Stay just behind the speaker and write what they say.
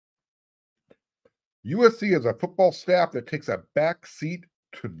USC is a football staff that takes a back seat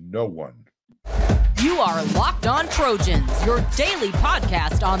to no one. You are Locked On Trojans, your daily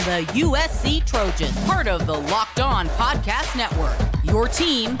podcast on the USC Trojans, part of the Locked On Podcast Network, your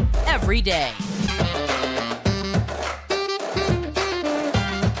team every day.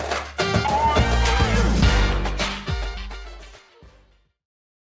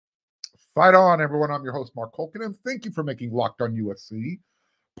 Fight on, everyone. I'm your host, Mark Holkin, and thank you for making Locked On USC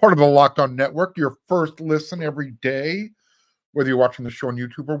part of the Locked On Network, your first listen every day, whether you're watching the show on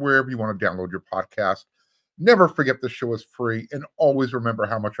YouTube or wherever you want to download your podcast. Never forget the show is free, and always remember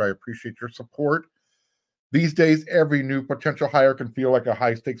how much I appreciate your support. These days, every new potential hire can feel like a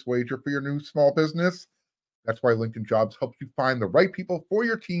high-stakes wager for your new small business. That's why LinkedIn Jobs helps you find the right people for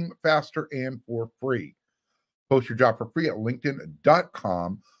your team faster and for free. Post your job for free at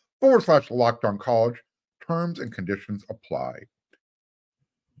linkedin.com/LockedOnCollege. Terms and conditions apply.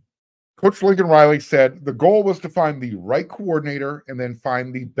 Coach Lincoln Riley said the goal was to find the right coordinator and then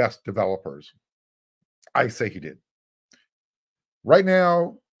find the best developers. I say he did. Right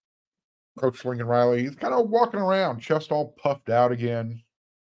now, Coach Lincoln Riley, he's kind of walking around, chest all puffed out again,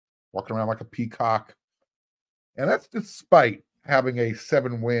 walking around like a peacock. And that's despite having a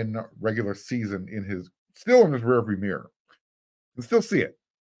 7-win regular season still in his rearview mirror. You can still see it.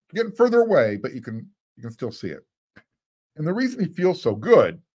 You're getting further away, but you can still see it. And the reason he feels so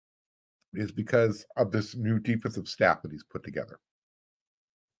good is because of this new defensive staff that he's put together.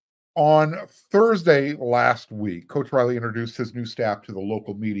 On Thursday last week, Coach Riley introduced his new staff to the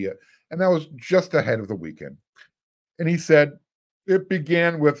local media, and that was just ahead of the weekend. And he said it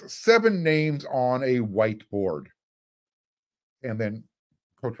began with 7 names on a whiteboard. And then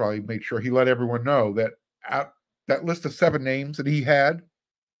Coach Riley made sure he let everyone know that at that list of 7 names that he had,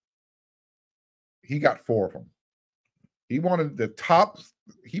 he got 4 of them. He wanted the top.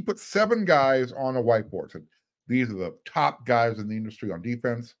 He put 7 guys on a whiteboard. Said, these are the top guys in the industry on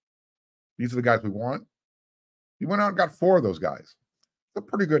defense. These are the guys we want. He went out and got 4 of those guys. It's a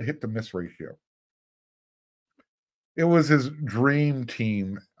pretty good hit-to-miss ratio. It was his dream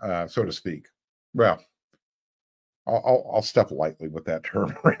team, so to speak. Well, I'll step lightly with that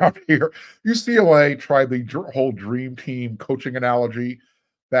term around here. UCLA tried the whole dream team coaching analogy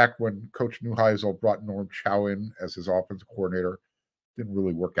back when Coach Neuheisel brought Norm Chow in as his offensive coordinator. Didn't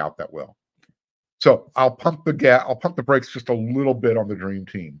really work out that well. So I'll pump the brakes just a little bit on the dream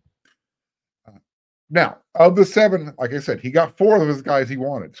team. Now, of the 7, like I said, he got 4 of his guys he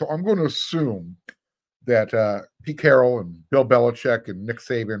wanted. So I'm going to assume that Pete Carroll and Bill Belichick and Nick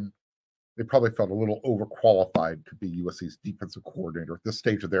Saban, they probably felt a little overqualified to be USC's defensive coordinator at this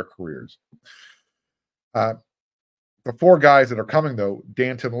stage of their careers. The 4 guys that are coming, though,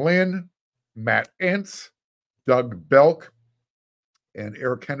 D'Anton Lynn, Matt Entz, Doug Belk, and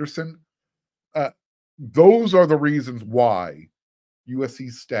Eric Henderson. Those are the reasons why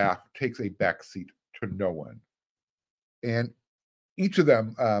USC staff takes a backseat to no one. And each of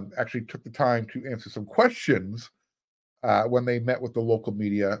them actually took the time to answer some questions when they met with the local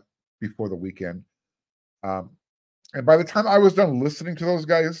media before the weekend. And by the time I was done listening to those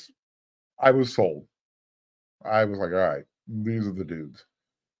guys, I was sold. I was like, all right, these are the dudes.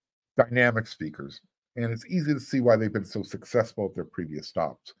 Dynamic speakers. And it's easy to see why they've been so successful at their previous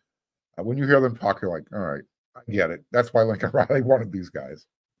stops. When you hear them talk, you're like, all right, I get it. That's why Lincoln Riley wanted these guys.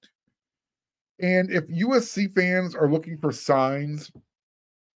 And if USC fans are looking for signs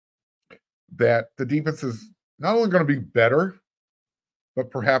that the defense is not only going to be better,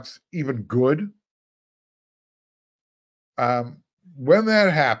 but perhaps even good, when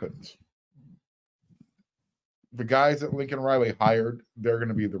that happens, the guys that Lincoln Riley hired, they're going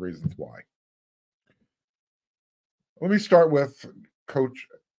to be the reasons why. Let me start with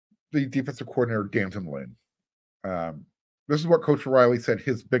the defensive coordinator, D'Anton Lynn. This is what Coach Riley said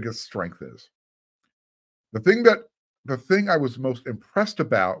his biggest strength is. The thing I was most impressed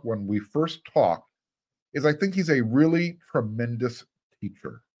about when we first talked is I think he's a really tremendous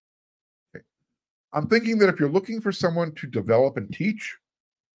teacher. Okay. I'm thinking that if you're looking for someone to develop and teach,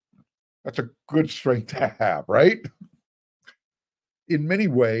 that's a good strength to have, right? In many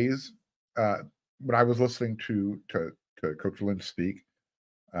ways, when I was listening to Coach Lynn speak,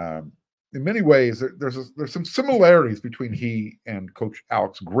 in many ways, there's some similarities between he and Coach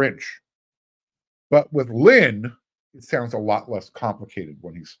Alex Grinch. But with Lynn, it sounds a lot less complicated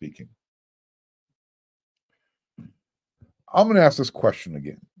when he's speaking. I'm going to ask this question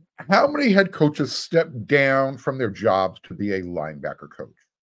again. How many head coaches step down from their jobs to be a linebacker coach?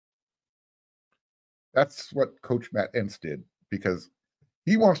 That's what Coach Matt Entz did, because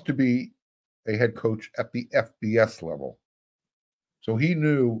he wants to be a head coach at the FBS level. So he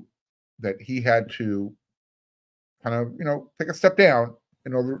knew that he had to kind of, take a step down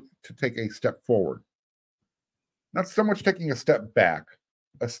in order to take a step forward. Not so much taking a step back,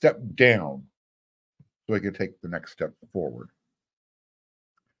 a step down, so he could take the next step forward.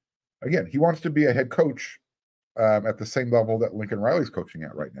 Again, he wants to be a head coach at the same level that Lincoln Riley's coaching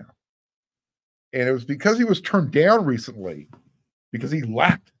at right now. And it was because he was turned down recently because he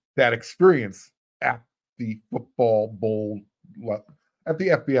lacked that experience at the football bowl, at the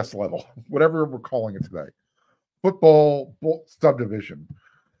FBS level, whatever we're calling it today. Football bowl subdivision.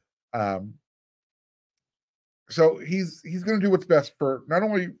 So he's going to do what's best for not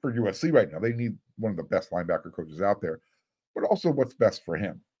only for USC right now. They need one of the best linebacker coaches out there, but also what's best for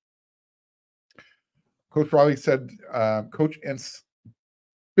him. Coach Riley said, Coach Ent's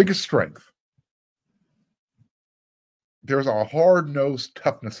biggest strength, there's a hard-nosed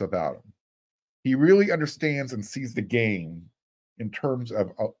toughness about him. He really understands and sees the game in terms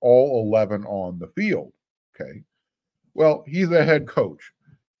of all 11 on the field. Okay. Well, he's a head coach.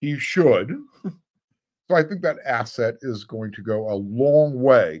 He should. So I think that asset is going to go a long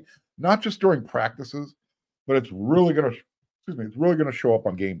way, not just during practices, but it's really going to show up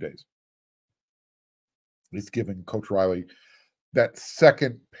on game days. It's giving Coach Riley that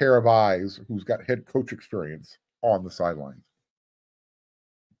second pair of eyes who's got head coach experience on the sidelines.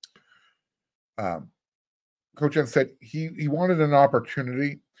 Coach N said he wanted an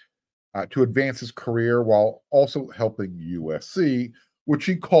opportunity to advance his career while also helping USC, which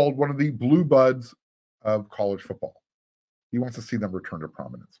he called one of the blue buds of college football. He wants to see them return to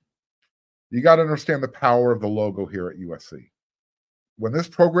prominence. You got to understand the power of the logo here at USC. When this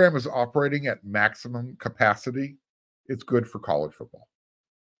program is operating at maximum capacity, it's good for college football.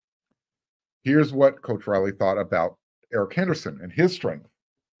 Here's what Coach Riley thought about Eric Henderson and his strength.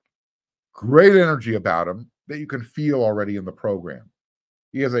 Great energy about him that you can feel already in the program.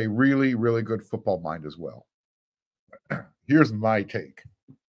 He has a really, really good football mind as well. Here's my take.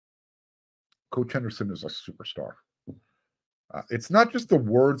 Coach Henderson is a superstar. It's not just the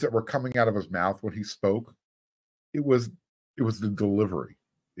words that were coming out of his mouth when he spoke. It was the delivery.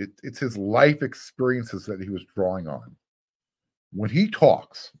 It's his life experiences that he was drawing on. When he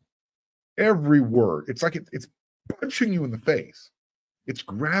talks, every word, it's like it's punching you in the face. It's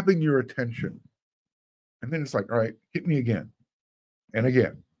grabbing your attention. And then it's like, all right, hit me again and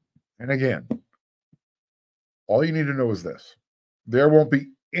again and again. All you need to know is this. There won't be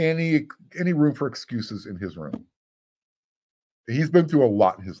any room for excuses in his room. He's been through a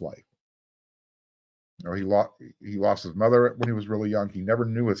lot in his life. He lost his mother when he was really young. He never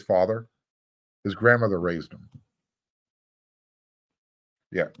knew his father. His grandmother raised him.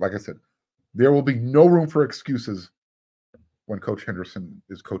 Yeah, like I said, there will be no room for excuses when Coach Henderson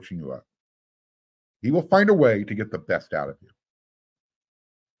is coaching you up. He will find a way to get the best out of you.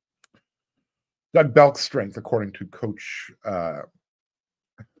 Doug Belk's strength, according to Coach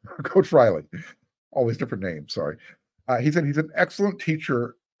Riley, always different names, sorry. He said he's an excellent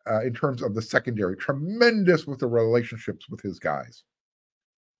teacher in terms of the secondary, tremendous with the relationships with his guys.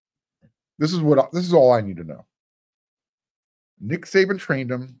 This is all I need to know. Nick Saban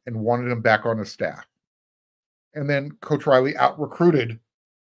trained him and wanted him back on his staff. And then Coach Riley out-recruited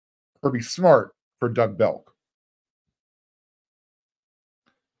Kirby Smart for Doug Belk.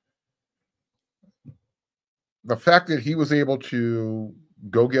 The fact that he was able to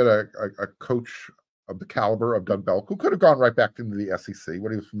go get a coach of the caliber of Doug Belk, who could have gone right back into the SEC,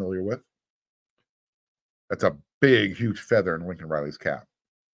 what he was familiar with, that's a big, huge feather in Lincoln Riley's cap.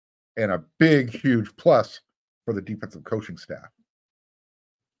 And a big, huge plus for the defensive coaching staff.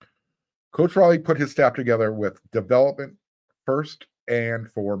 Coach Riley put his staff together with development first and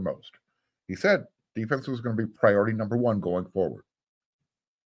foremost. He said defense was going to be priority number one going forward.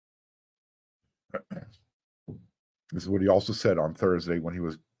 This is what he also said on Thursday when he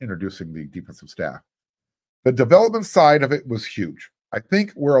was introducing the defensive staff. The development side of it was huge. I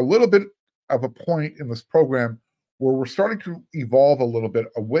think we're a little bit of a point in this program where we're starting to evolve a little bit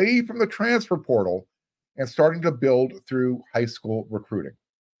away from the transfer portal and starting to build through high school recruiting.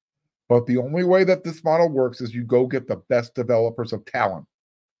 But the only way that this model works is you go get the best developers of talent.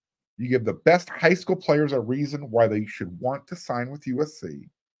 You give the best high school players a reason why they should want to sign with USC.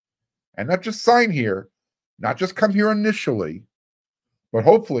 And not just sign here, not just come here initially, but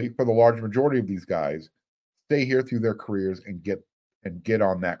hopefully for the large majority of these guys, stay here through their careers and get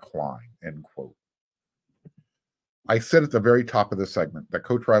on that climb, end quote. I said at the very top of this segment that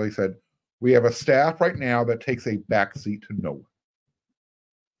Coach Riley said, we have a staff right now that takes a backseat to no one.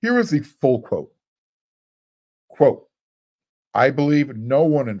 Here is the full quote. Quote, I believe no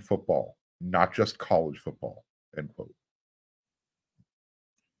one in football, not just college football, end quote.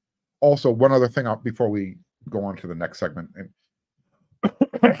 Also, one other thing before we go on to the next segment, and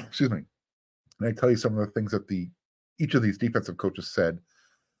excuse me, and I tell you some of the things that each of these defensive coaches said.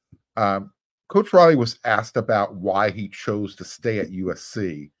 Coach Riley was asked about why he chose to stay at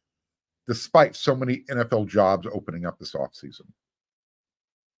USC, despite so many NFL jobs opening up this offseason.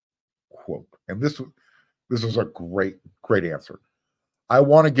 Quote, and this was a great answer. I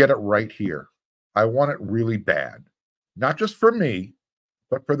want to get it right here. I want it really bad, not just for me,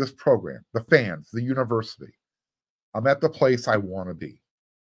 but for this program, the fans, the university. I'm at the place I want to be.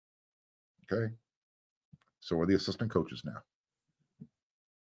 Okay. So are the assistant coaches now.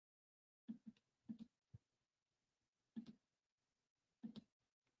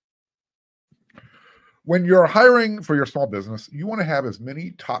 When you're hiring for your small business, you want to have as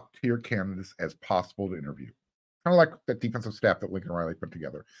many top-tier candidates as possible to interview. Kind of like the defensive staff that Lincoln Riley put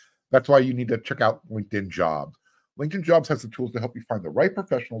together. That's why you need to check out LinkedIn Jobs. LinkedIn Jobs has the tools to help you find the right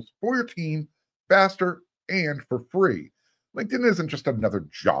professionals for your team faster and for free. LinkedIn isn't just another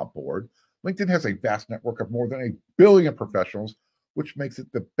job board. LinkedIn has a vast network of more than 1 billion professionals, which makes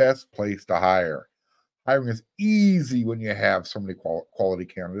it the best place to hire. Hiring is easy when you have so many quality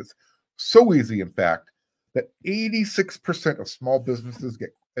candidates. So easy, in fact, that 86% of small businesses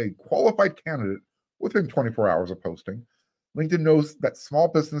get a qualified candidate within 24 hours of posting. LinkedIn knows that small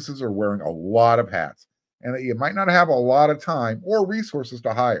businesses are wearing a lot of hats and that you might not have a lot of time or resources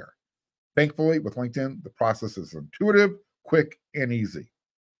to hire. Thankfully, with LinkedIn, the process is intuitive, quick, and easy.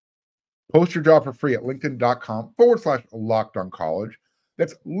 Post your job for free at linkedin.com/LockedOnCollege.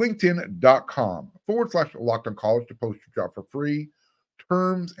 That's linkedin.com/LockedOnCollege to post your job for free.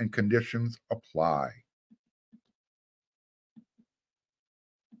 Terms and conditions apply.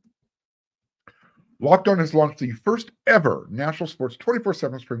 Locked On has launched the first ever national sports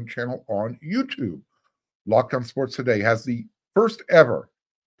 24/7 streaming channel on YouTube. Locked On Sports Today has the first ever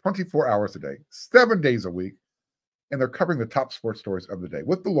 24 hours a day, 7 days a week, and they're covering the top sports stories of the day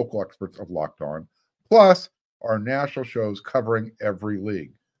with the local experts of Locked On, plus our national shows covering every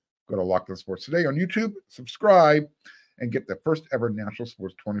league. Go to Locked On Sports Today on YouTube, subscribe, and get the first ever national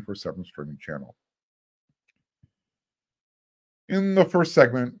sports 24/7 streaming channel. In the first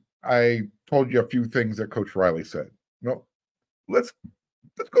segment, I told you a few things that Coach Riley said. Let's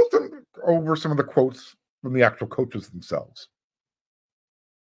go over some of the quotes from the actual coaches themselves.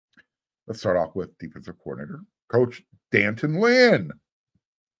 Let's start off with defensive coordinator, Coach D'Anton Lynn.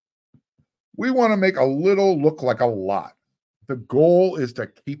 We want to make a little look like a lot. The goal is to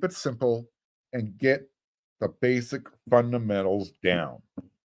keep it simple and get the basic fundamentals down.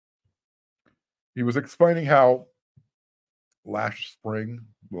 He was explaining how last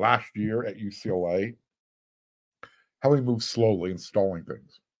year at UCLA, how he moved slowly, installing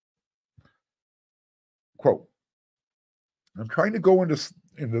things. Quote, I'm trying to go into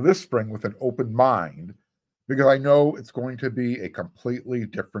this spring with an open mind because I know it's going to be a completely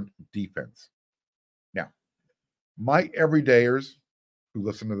different defense. Now, my everydayers who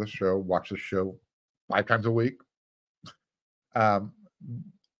listen to the show, watch the show 5 times a week, they're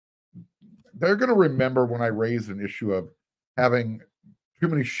going to remember when I raised an issue of having too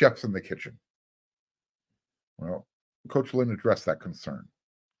many chefs in the kitchen. Well, Coach Lynn addressed that concern.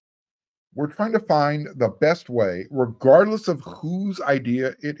 We're trying to find the best way, regardless of whose idea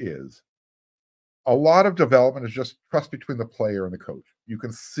it is. A lot of development is just trust between the player and the coach. You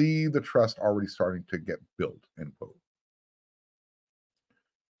can see the trust already starting to get built, end quote.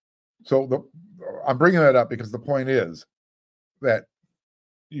 So I'm bringing that up because the point is that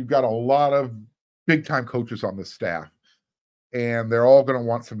you've got a lot of big-time coaches on this staff, and they're all going to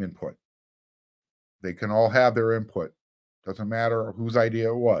want some input. They can all have their input. Doesn't matter whose idea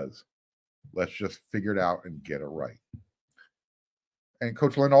it was. Let's just figure it out and get it right. And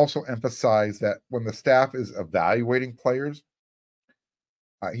Coach Lynn also emphasized that when the staff is evaluating players,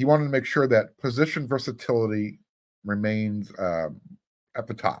 he wanted to make sure that position versatility remains at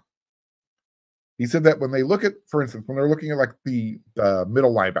the top. He said that when they look at, for instance, when they're looking at like the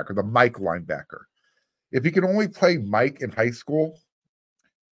middle linebacker, the Mike linebacker, if he can only play Mike in high school,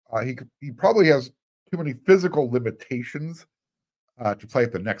 he probably has too many physical limitations to play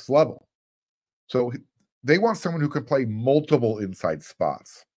at the next level. So they want someone who can play multiple inside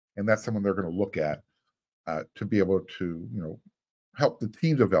spots, and that's someone they're going to look at to be able to, help the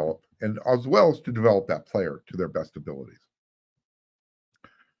team develop, and as well as to develop that player to their best abilities.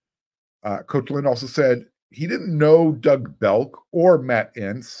 Coach Lynn also said he didn't know Doug Belk or Matt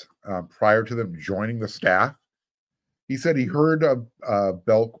Entz prior to them joining the staff. He said he heard of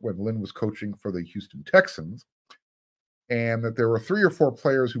Belk when Lynn was coaching for the Houston Texans, and that there were 3 or 4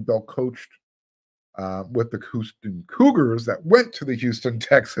 players who Belk coached with the Houston Cougars that went to the Houston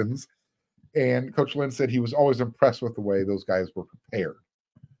Texans. And Coach Lynn said he was always impressed with the way those guys were prepared.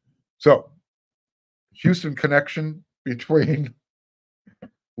 So, Houston connection between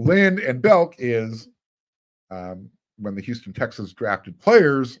Lynn and Belk is when the Houston Texans drafted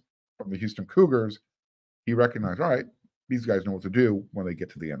players from the Houston Cougars, he recognized, all right, these guys know what to do when they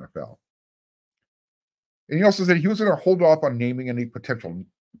get to the NFL. And he also said he was going to hold off on naming any potential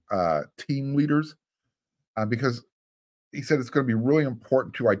team leaders because he said it's going to be really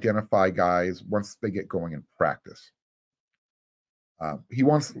important to identify guys once they get going in practice. He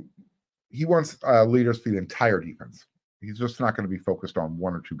wants leaders for the entire defense. He's just not going to be focused on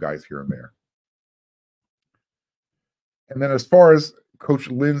one or two guys here and there. And then as far as Coach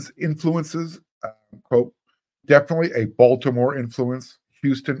Lynn's influences, quote, definitely a Baltimore influence,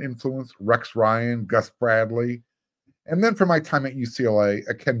 Houston influence, Rex Ryan, Gus Bradley, and then for my time at UCLA,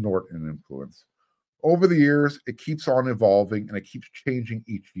 a Ken Norton influence. Over the years, it keeps on evolving and it keeps changing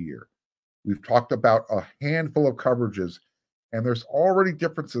each year. We've talked about a handful of coverages, and there's already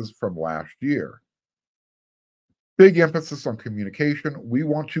differences from last year. Big emphasis on communication. We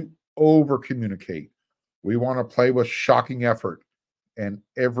want to over-communicate. We want to play with shocking effort. And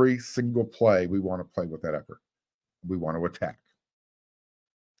every single play, we want to play with that effort. We want to attack.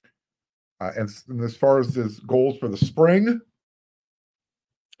 And as far as his goals for the spring,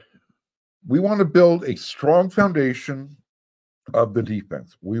 we want to build a strong foundation of the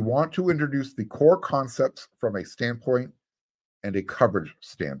defense. We want to introduce the core concepts from a standpoint and a coverage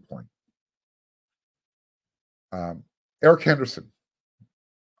standpoint. Eric Henderson,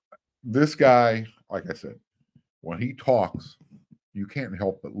 this guy, like I said, when he talks, you can't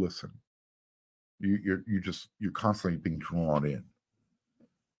help but listen. You're constantly being drawn in.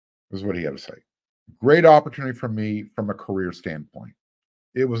 This is what he had to say. Great opportunity for me from a career standpoint.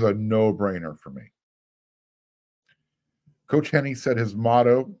 It was a no-brainer for me. Coach Henney said his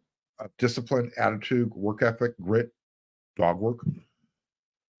motto of discipline, attitude, work ethic, grit, dog work,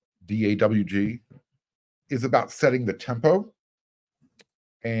 DAWG, is about setting the tempo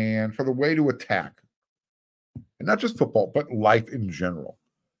and for the way to attack. And not just football, but life in general.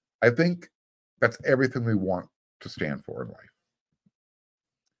 I think that's everything we want to stand for in life.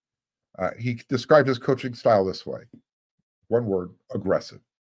 He described his coaching style this way. One word, aggressive.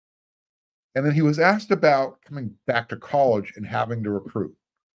 And then he was asked about coming back to college and having to recruit.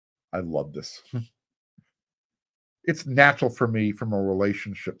 I love this. It's natural for me from a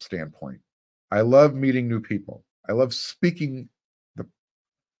relationship standpoint. I love meeting new people. I love speaking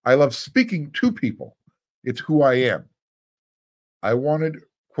to people. It's who I am. I wanted,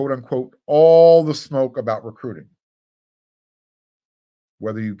 quote unquote, all the smoke about recruiting.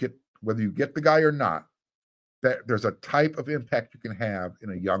 Whether you get the guy or not, that there's a type of impact you can have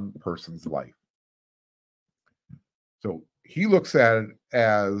in a young person's life. So he looks at it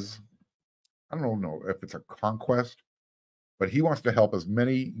as, I don't know if it's a conquest, but he wants to help as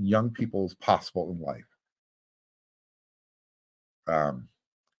many young people as possible in life.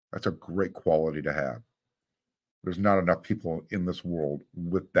 That's a great quality to have. There's not enough people in this world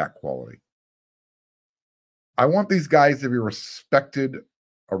with that quality. I want these guys to be respected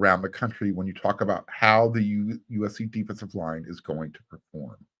around the country when you talk about how the USC defensive line is going to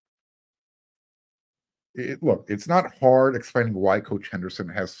perform. Look, it's not hard explaining why Coach Henderson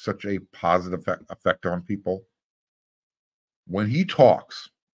has such a positive effect on people. When he talks,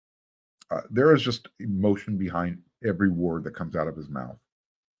 there is just emotion behind every word that comes out of his mouth.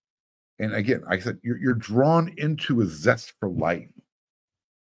 And again, like I said, you're drawn into his zest for life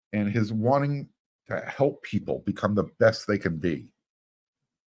and his wanting to help people become the best they can be.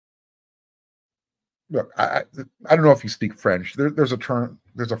 Look, I don't know if you speak French. There's a term,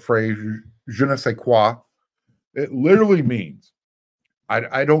 there's a phrase, je ne sais quoi. It literally means,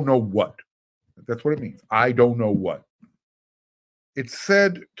 I don't know what. That's what it means. I don't know what. It's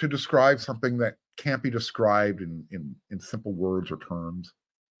said to describe something that can't be described in simple words or terms.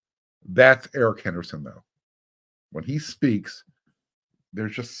 That's Eric Henderson, though. When he speaks,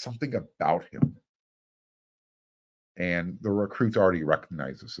 there's just something about him. And the recruits already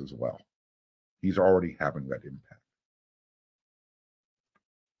recognize this as well. He's already having that impact.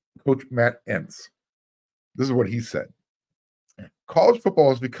 Coach Matt Entz, this is what he said. College football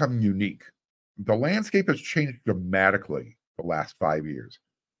has become unique. The landscape has changed dramatically the last 5 years.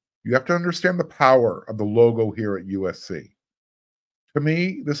 You have to understand the power of the logo here at USC. To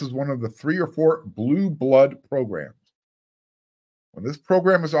me, this is one of the 3 or 4 blue blood programs. When this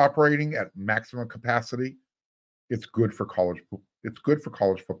program is operating at maximum capacity, it's good for college. It's good for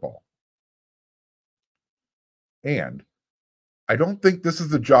college football. And I don't think this is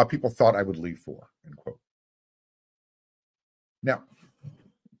the job people thought I would leave for, end quote. Now,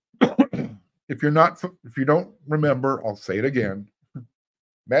 if you don't remember, I'll say it again.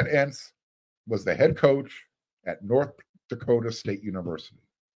 Matt Entz was the head coach at North Dakota State University.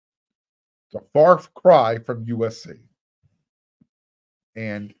 It's a far cry from USC.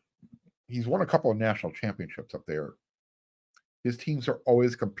 And he's won a couple of national championships up there. His teams are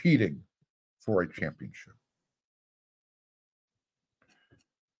always competing for a championship.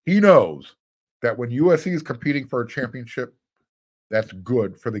 He knows that when USC is competing for a championship, that's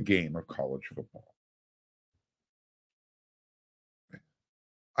good for the game of college football.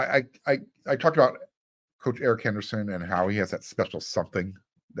 I talked about Coach Eric Henderson and how he has that special something,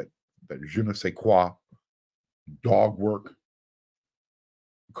 that je ne sais quoi, dog work.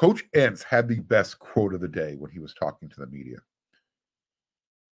 Coach Entz had the best quote of the day when he was talking to the media.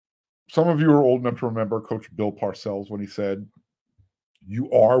 Some of you are old enough to remember Coach Bill Parcells when he said, "You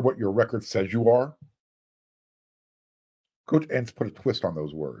are what your record says you are." Coach Entz put a twist on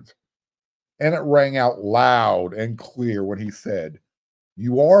those words, and it rang out loud and clear when he said,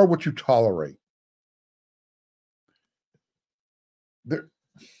 "You are what you tolerate."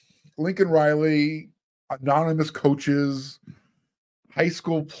 Lincoln Riley, anonymous coaches, high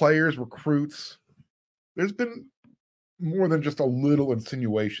school players, recruits, there's been more than just a little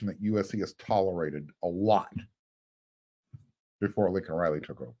insinuation that USC has tolerated a lot before Lincoln Riley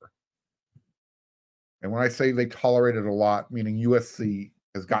took over. And when I say they tolerated a lot, meaning USC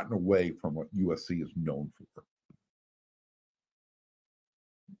has gotten away from what USC is known for.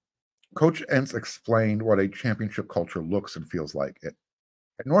 Coach Entz explained what a championship culture looks and feels like.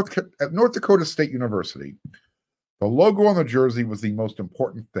 At North Dakota State University, the logo on the jersey was the most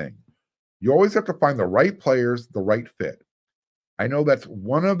important thing. You always have to find the right players, the right fit. I know that's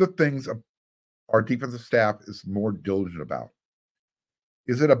one of the things our defensive staff is more diligent about.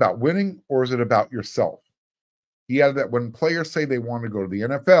 Is it about winning or is it about yourself? He added that when players say they want to go to the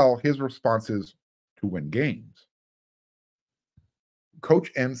NFL, his response is to win games.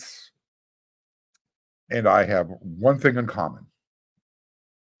 Coach Entz and I have one thing in common,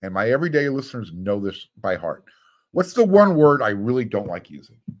 and my everyday listeners know this by heart. What's the one word I really don't like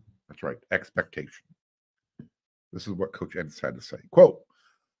using? That's right, expectation. This is what Coach Entz had to say. Quote,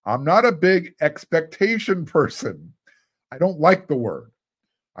 "I'm not a big expectation person. I don't like the word.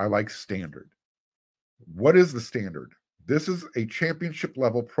 I like standard." What is the standard? This is a championship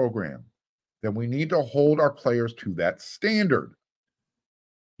level program. Then we need to hold our players to that standard.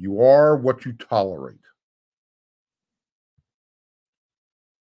 You are what you tolerate.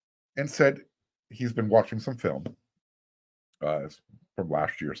 And said he's been watching some film from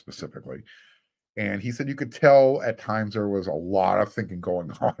last year specifically. And he said you could tell at times there was a lot of thinking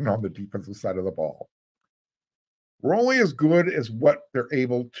going on the defensive side of the ball. We're only as good as what they're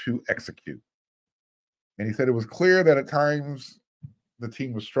able to execute. And he said it was clear that at times the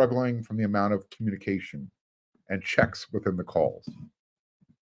team was struggling from the amount of communication and checks within the calls.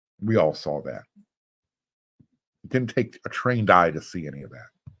 We all saw that. It didn't take a trained eye to see any of that.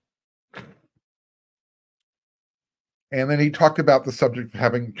 And then he talked about the subject of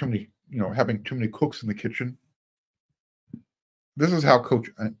having too many cooks in the kitchen. This is how Coach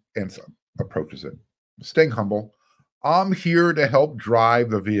Entz approaches it. Staying humble. I'm here to help drive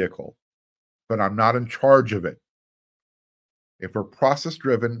the vehicle, but I'm not in charge of it. If we're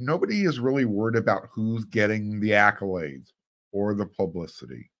process-driven, nobody is really worried about who's getting the accolades or the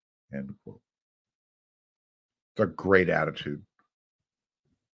publicity, end quote. It's a great attitude.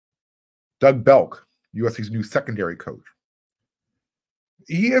 Doug Belk, USC's new secondary coach.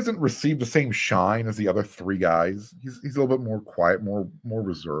 He hasn't received the same shine as the other three guys. He's a little bit more quiet, more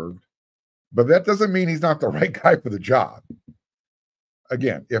reserved. But that doesn't mean he's not the right guy for the job.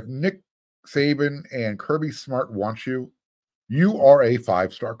 Again, if Nick Saban and Kirby Smart want you, you are a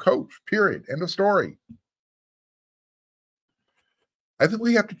 5-star coach, period. End of story. I think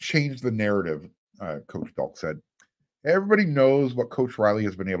we have to change the narrative, Coach Belk said. Everybody knows what Coach Riley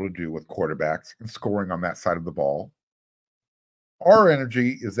has been able to do with quarterbacks and scoring on that side of the ball. Our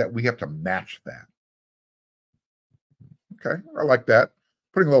energy is that we have to match that. Okay, I like that.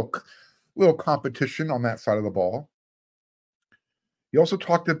 Putting a little competition on that side of the ball. He also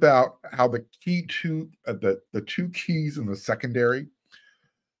talked about how the key to the two keys in the secondary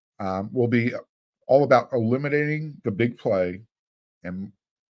will be all about eliminating the big play and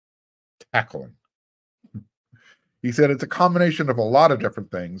tackling. He said it's a combination of a lot of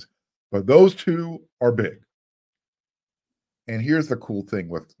different things, but those two are big. And here's the cool thing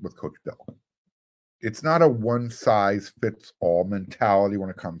with Coach Bell. It's not a one-size-fits-all mentality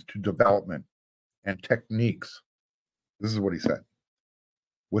when it comes to development and techniques. This is what he said.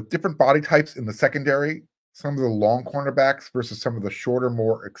 With different body types in the secondary, some of the long cornerbacks versus some of the shorter,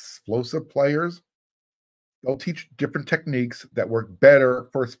 more explosive players, they'll teach different techniques that work better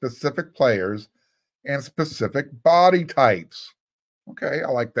for specific players and specific body types. Okay, I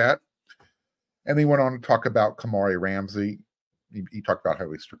like that. And he went on to talk about Kamari Ramsey. He talked about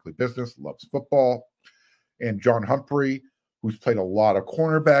how he's strictly business, loves football. And John Humphrey, who's played a lot of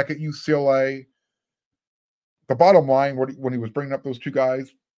cornerback at UCLA. The bottom line, when he was bringing up those two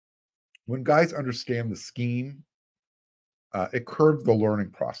guys, when guys understand the scheme, it curbs the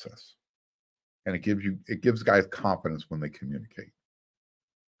learning process. And it gives guys confidence when they communicate.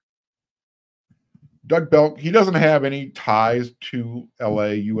 Doug Belk, he doesn't have any ties to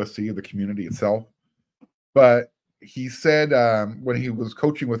LA, USC, the community itself. But he said when he was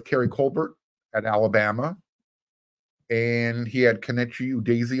coaching with Kerry Colbert at Alabama, and he had Kenichi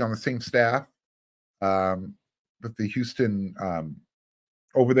Udeze on the same staff with the Houston,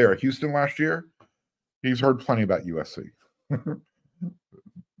 over there at Houston last year, he's heard plenty about USC.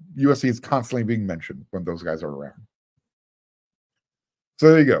 USC is constantly being mentioned when those guys are around. So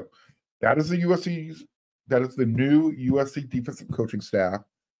there you go. That is the new USC defensive coaching staff.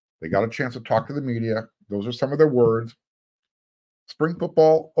 They got a chance to talk to the media. Those are some of their words. Spring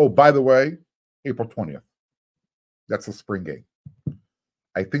football. Oh, by the way, April 20th. That's the spring game.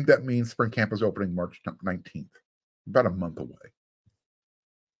 I think that means spring camp is opening March 19th. About a month away.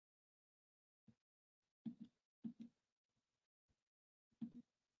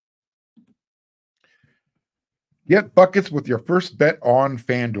 Get buckets with your first bet on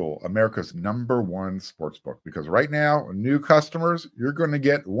FanDuel, America's #1 sportsbook. Because right now, new customers, you're going to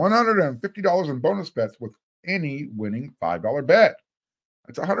get $150 in bonus bets with any winning $5 bet.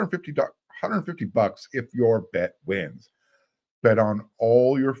 It's $150 if your bet wins. Bet on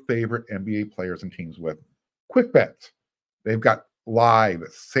all your favorite NBA players and teams with quick bets. They've got live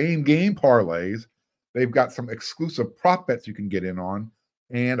same game parlays. They've got some exclusive prop bets you can get in on,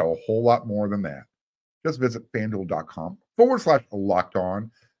 and a whole lot more than that. Just visit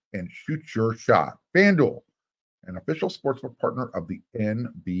FanDuel.com/locked-on and shoot your shot. FanDuel, an official sportsbook partner of the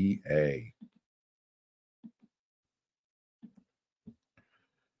NBA.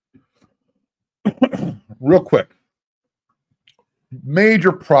 Real quick,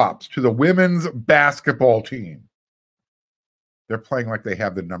 major props to the women's basketball team. They're playing like they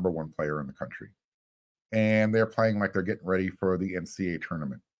have the #1 player in the country. And they're playing like they're getting ready for the NCAA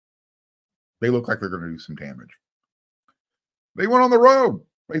tournament. They look like they're going to do some damage. They went on the road.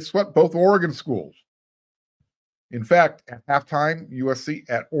 They swept both Oregon schools. In fact, at halftime, USC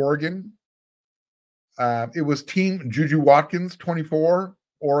at Oregon, it was Team Juju Watkins 24,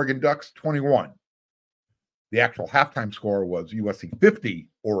 Oregon Ducks 21. The actual halftime score was USC 50,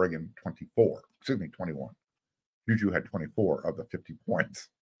 Oregon 24. Excuse me, 21. Juju had 24 of the 50 points.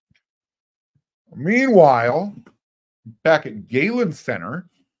 Meanwhile, back at Galen Center,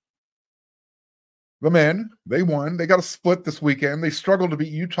 the men, they won. They got a split this weekend. They struggled to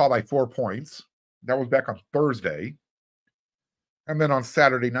beat Utah by 4 points. That was back on Thursday. And then on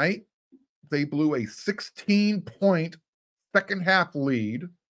Saturday night, they blew a 16-point second-half lead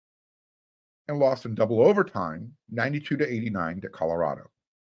and lost in double overtime, 92-89 to Colorado.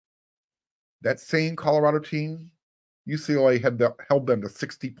 That same Colorado team, UCLA held them to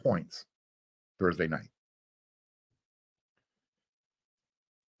 60 points Thursday night.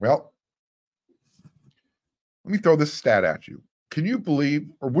 Well, let me throw this stat at you. Can you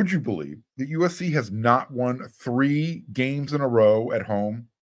believe, or would you believe, that USC has not won 3 games in a row at home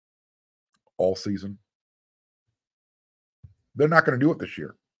all season? They're not going to do it this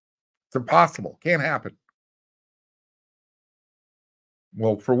year. It's impossible. Can't happen.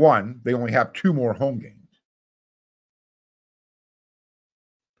 Well, for one, they only have 2 more home games.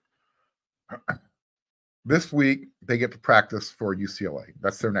 This week, they get to practice for UCLA.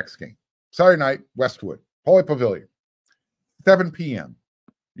 That's their next game. Saturday night, Westwood, Pauley Pavilion, 7 p.m.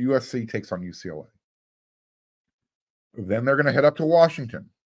 USC takes on UCLA. Then they're going to head up to Washington,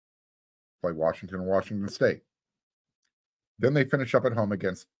 play Washington and Washington State. Then they finish up at home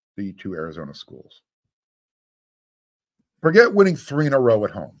against the 2 Arizona schools. Forget winning 3 in a row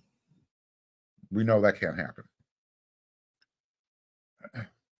at home. We know that can't happen.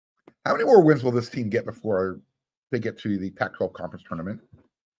 How many more wins will this team get before they get to the Pac-12 conference tournament?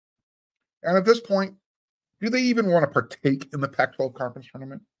 And at this point, do they even want to partake in the Pac-12 conference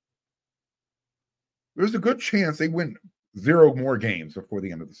tournament? There's a good chance they win 0 more games before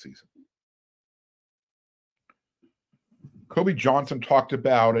the end of the season. Kobe Johnson talked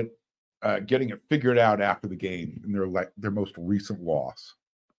about it, getting it figured out after the game in their most recent loss.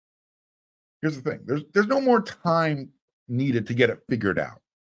 Here's the thing. There's no more time needed to get it figured out.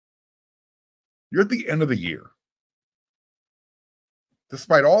 You're at the end of the year.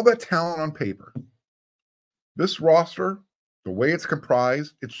 Despite all that talent on paper, this roster, the way it's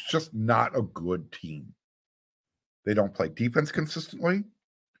comprised, it's just not a good team. They don't play defense consistently.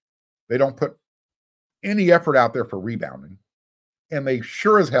 They don't put any effort out there for rebounding. And they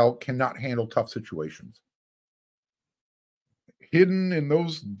sure as hell cannot handle tough situations. Hidden in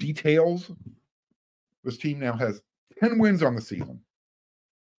those details, this team now has 10 wins on the season.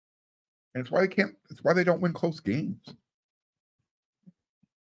 And it's why they don't win close games.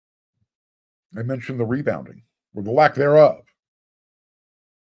 I mentioned the rebounding, or the lack thereof.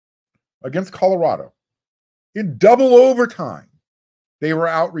 Against Colorado, in double overtime, they were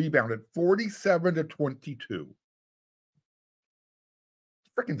out-rebounded 47-22. It's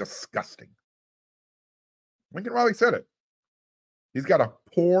freaking disgusting. Lincoln Riley said it. He's got a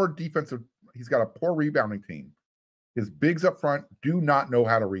poor rebounding team. His bigs up front do not know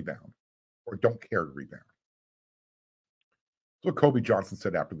how to rebound or don't care to rebound. That's what Kobe Johnson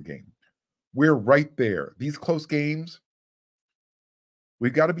said after the game. We're right there. These close games,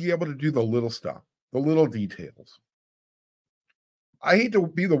 we've got to be able to do the little stuff, the little details. I hate to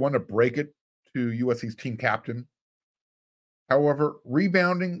be the one to break it to USC's team captain. However,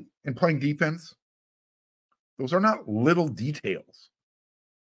 rebounding and playing defense, those are not little details.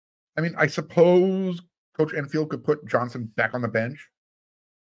 I mean, I suppose Coach Enfield could put Johnson back on the bench.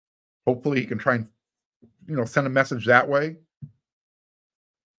 Hopefully he can try and, send a message that way.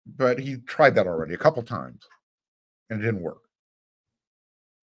 But he tried that already a couple times, and it didn't work.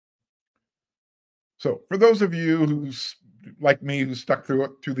 So for those of you who's like me, who stuck through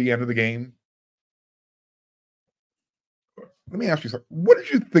it to the end of the game, let me ask you something. What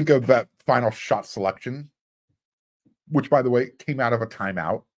did you think of that final shot selection, which, by the way, came out of a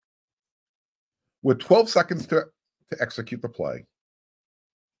timeout? With 12 seconds to execute the play,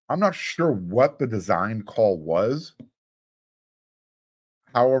 I'm not sure what the design call was.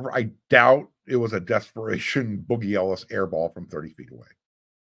 However, I doubt it was a desperation Boogie Ellis air ball from 30 feet away,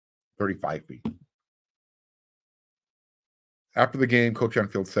 35 feet. After the game, Coach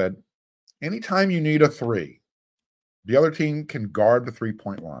Enfield said, anytime you need a three, the other team can guard the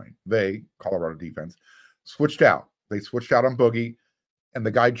three-point line. They, Colorado defense, switched out. They switched out on Boogie, and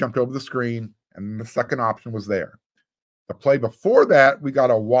the guy jumped over the screen, and the second option was there. The play before that, we got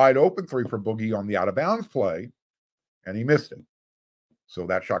a wide open three for Boogie on the out-of-bounds play, and he missed it. So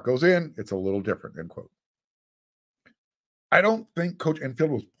that shot goes in. It's a little different, end quote. I don't think Coach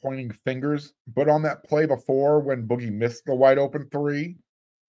Enfield was pointing fingers, but on that play before when Boogie missed the wide open three,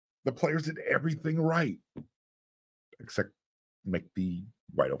 the players did everything right, except make the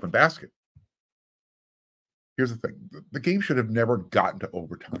wide open basket. Here's the thing. The game should have never gotten to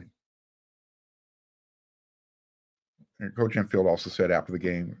overtime. And Coach Enfield also said after the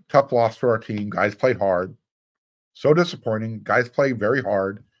game, tough loss for our team. Guys played hard. So disappointing. Guys play very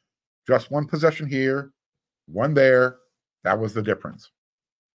hard. Just one possession here, one there. That was the difference.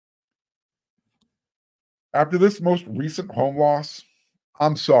 After this most recent home loss,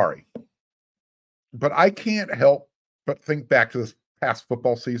 I'm sorry, but I can't help but think back to this past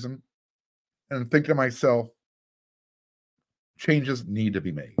football season and think to myself, changes need to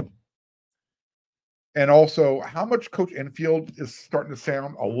be made. And also, how much Coach Enfield is starting to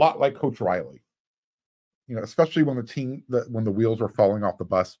sound a lot like Coach Riley. Especially when when the wheels were falling off the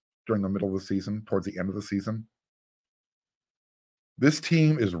bus during the middle of the season, towards the end of the season. This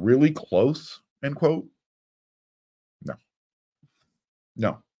team is really close, end quote.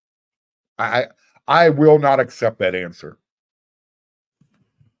 No. I will not accept that answer.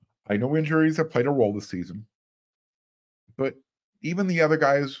 I know injuries have played a role this season, but even the other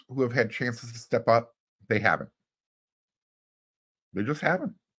guys who have had chances to step up, they haven't. They just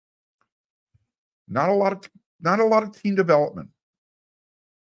haven't. Not a lot of team development.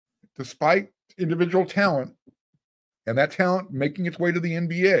 Despite individual talent, and that talent making its way to the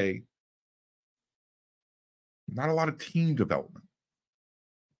NBA, not a lot of team development.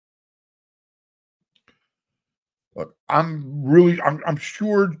 Look, I'm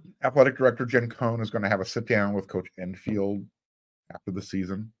sure athletic director Jen Cohn is going to have a sit down with Coach Enfield after the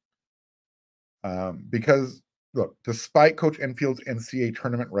season. Because, look, despite Coach Enfield's NCAA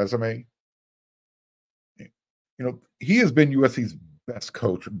tournament resume, he has been USC's best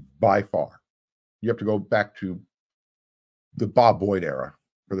coach by far. You have to go back to the Bob Boyd era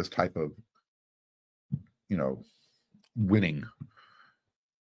for this type of, winning.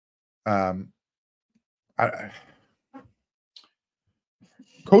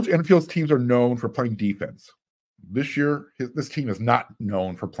 Coach Enfield's teams are known for playing defense. This year, this team is not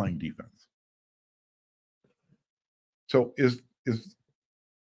known for playing defense. So is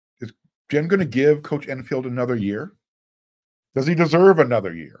Jim going to give Coach Enfield another year? Does he deserve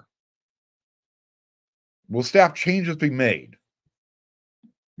another year? Will staff changes be made?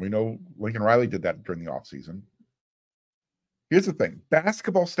 We know Lincoln Riley did that during the offseason. Here's the thing.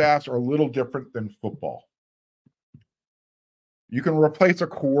 Basketball staffs are a little different than football. You can replace a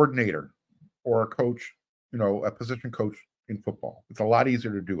coordinator or a coach, a position coach in football. It's a lot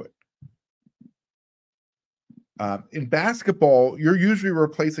easier to do it. In basketball, you're usually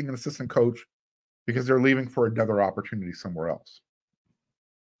replacing an assistant coach because they're leaving for another opportunity somewhere else.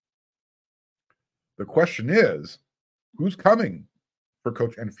 The question is, who's coming for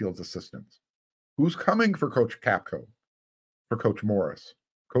Coach Enfield's assistants? Who's coming for Coach Capco, for Coach Morris,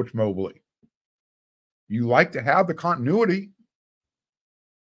 Coach Mobley? You like to have the continuity.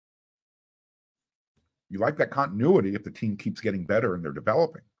 You like that continuity if the team keeps getting better and they're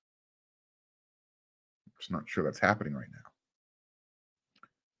developing. I'm just not sure that's happening right now.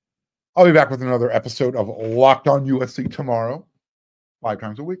 I'll be back with another episode of Locked On USC tomorrow, 5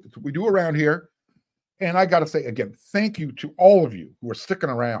 times a week. That's what we do around here. And I got to say, again, thank you to all of you who are sticking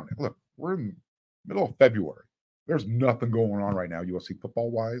around. Look, we're in the middle of February. There's nothing going on right now, USC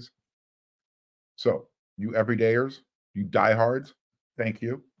football-wise. So, you everydayers, you diehards, thank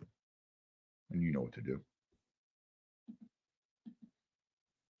you. And you know what to do.